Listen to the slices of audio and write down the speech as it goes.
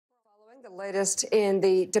The latest in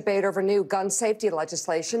the debate over new gun safety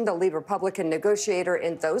legislation, the lead Republican negotiator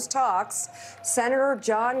in those talks, Senator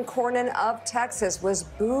John Cornyn of Texas, was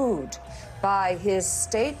booed by his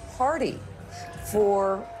state party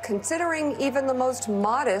for considering even the most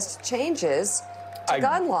modest changes to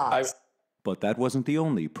gun laws. But that wasn't the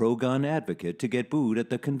only pro-gun advocate to get booed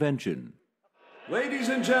at the convention. Ladies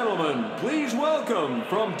and gentlemen, please welcome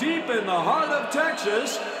from deep in the heart of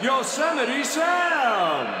Texas, Yosemite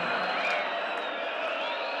Sam.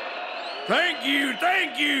 Thank you,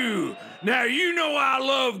 thank you. Now, you know I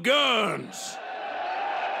love guns.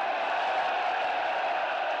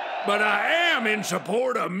 But I am in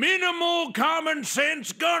support of minimal common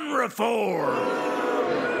sense gun reform.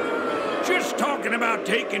 Just talking about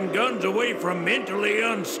taking guns away from mentally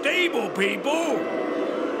unstable people.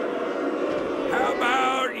 How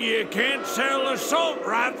about you can't sell assault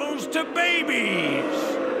rifles to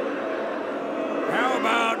babies? How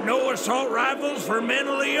about no assault rifles for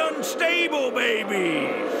mentally unstable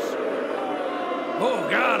babies? Oh,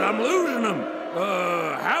 God, I'm losing them.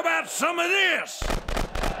 How about some of this?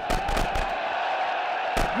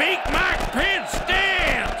 Make Mike Pence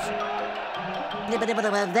dance!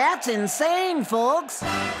 That's insane, folks.